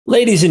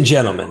Ladies and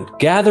gentlemen,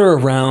 gather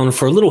around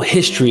for a little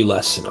history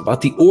lesson about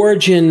the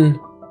origin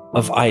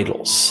of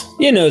idols.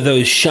 You know,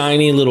 those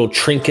shiny little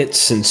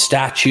trinkets and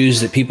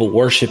statues that people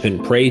worship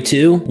and pray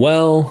to?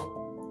 Well,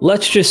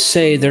 let's just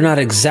say they're not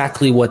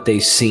exactly what they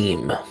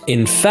seem.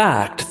 In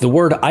fact, the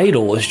word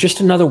idol is just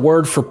another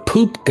word for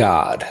poop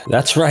god.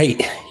 That's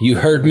right, you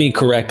heard me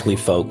correctly,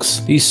 folks.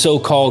 These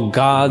so-called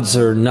gods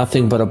are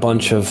nothing but a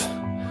bunch of,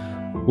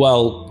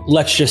 well,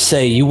 let's just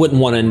say you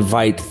wouldn't want to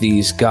invite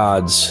these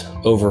gods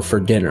over for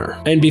dinner.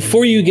 And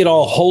before you get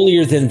all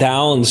holier than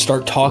thou and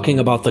start talking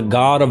about the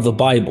God of the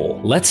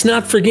Bible, let's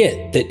not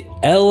forget that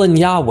El and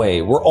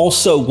Yahweh were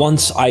also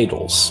once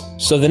idols.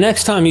 So the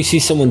next time you see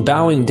someone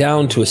bowing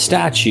down to a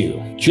statue,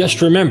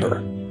 just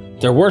remember,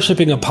 they're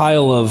worshiping a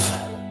pile of,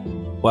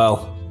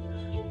 well,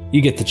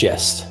 you get the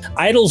gist.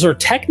 Idols are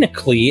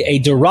technically a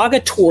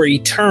derogatory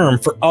term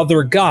for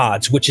other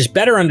gods, which is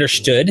better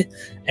understood,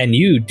 and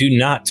you do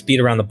not beat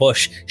around the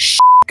bush,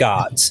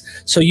 gods.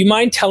 So you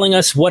mind telling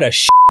us what a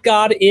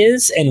god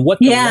is and what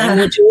the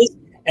language is?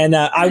 And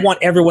I want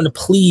everyone to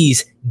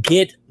please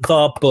get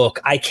the book.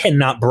 I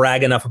cannot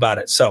brag enough about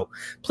it. So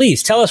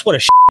please tell us what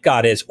a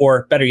god is,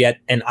 or better yet,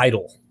 an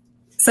idol.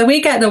 So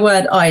we get the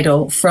word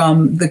idol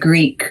from the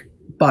Greek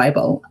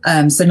Bible.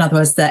 So in other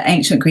words, the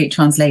ancient Greek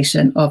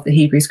translation of the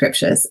Hebrew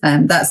scriptures.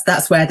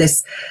 That's where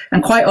this,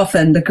 and quite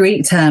often the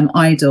Greek term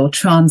idol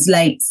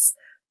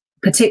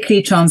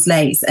particularly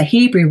translates a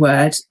Hebrew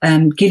word,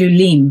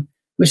 gillulim,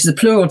 which is a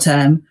plural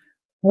term,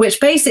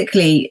 which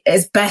basically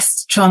is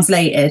best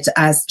translated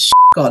as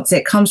gods.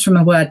 It comes from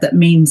a word that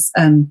means,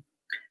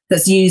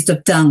 that's used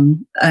of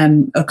dung,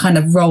 or kind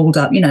of rolled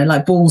up, you know,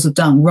 like balls of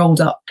dung,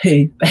 rolled up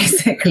poo,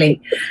 basically.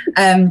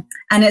 And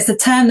it's a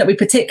term that we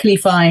particularly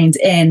find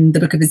in the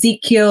book of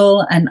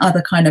Ezekiel and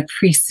other kind of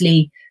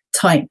priestly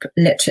type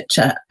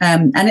literature.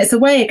 And it's a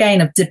way,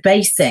 again, of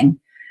debasing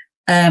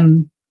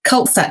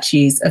cult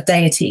statues of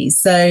deities.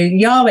 So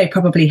Yahweh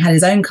probably had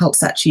his own cult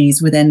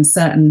statues within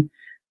certain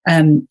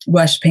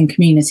worshipping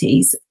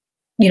communities.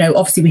 You know,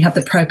 obviously we have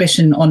the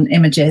prohibition on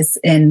images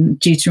in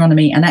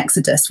Deuteronomy and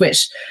Exodus,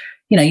 which,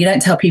 you know, you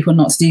don't tell people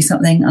not to do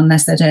something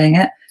unless they're doing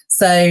it.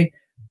 So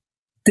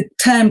the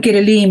term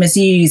gillulim is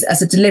used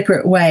as a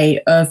deliberate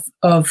way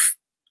of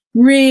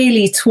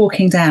really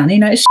talking down, you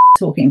know, it's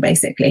talking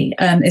basically.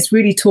 It's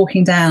really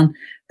talking down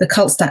the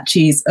cult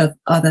statues of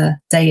other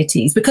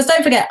deities, because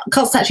don't forget,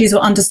 cult statues were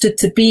understood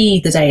to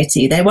be the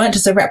deity. They weren't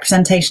just a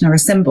representation or a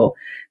symbol.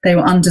 They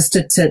were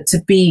understood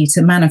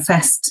to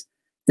manifest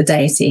the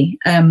deity.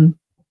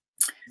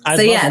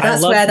 So yeah,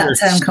 that's where that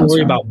term comes from.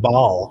 Story about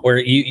Baal,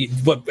 where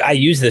I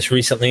use this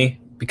recently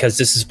because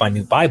this is my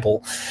new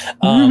Bible.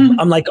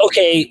 I'm like,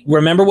 okay,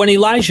 remember when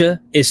Elijah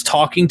is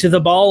talking to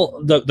the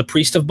Baal, the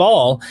priest of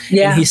Baal,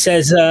 and he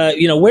says,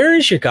 you know, where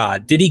is your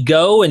God? Did he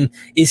go, and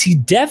is he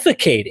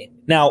defecating?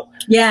 Now,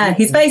 yeah,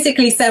 he's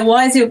basically said,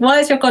 why is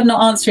your God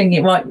not answering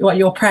you? What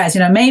your prayers? You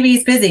know, maybe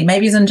he's busy,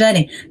 maybe he's on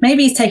journey,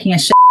 maybe he's taking a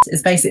shit.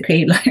 Is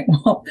basically like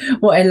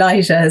what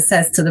Elijah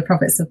says to the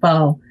prophets of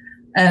Baal.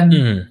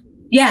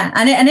 Yeah,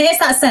 and it is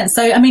that sense.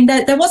 So I mean,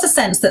 there was a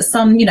sense that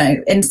some, you know,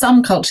 in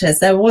some cultures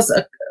there was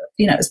a,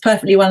 you know, it's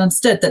perfectly well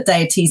understood that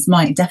deities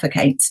might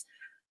defecate.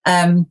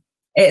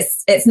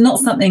 It's not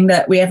something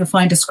that we ever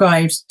find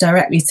ascribed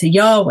directly to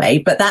Yahweh,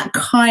 but that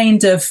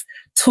kind of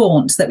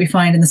taunt that we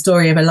find in the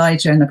story of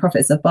Elijah and the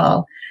prophets of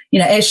Baal, you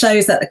know, it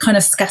shows that the kind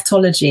of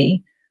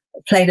scatology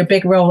played a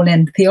big role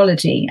in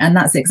theology, and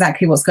that's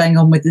exactly what's going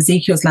on with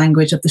Ezekiel's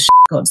language of the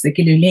gods, the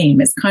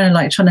gillulim. It's kind of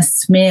like trying to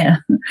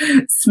smear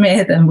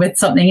them with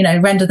something, you know,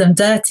 render them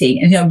dirty,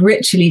 and, you know,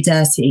 ritually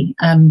dirty,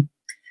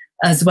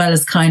 as well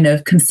as kind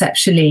of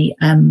conceptually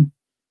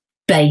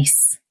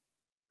base,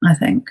 I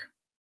think.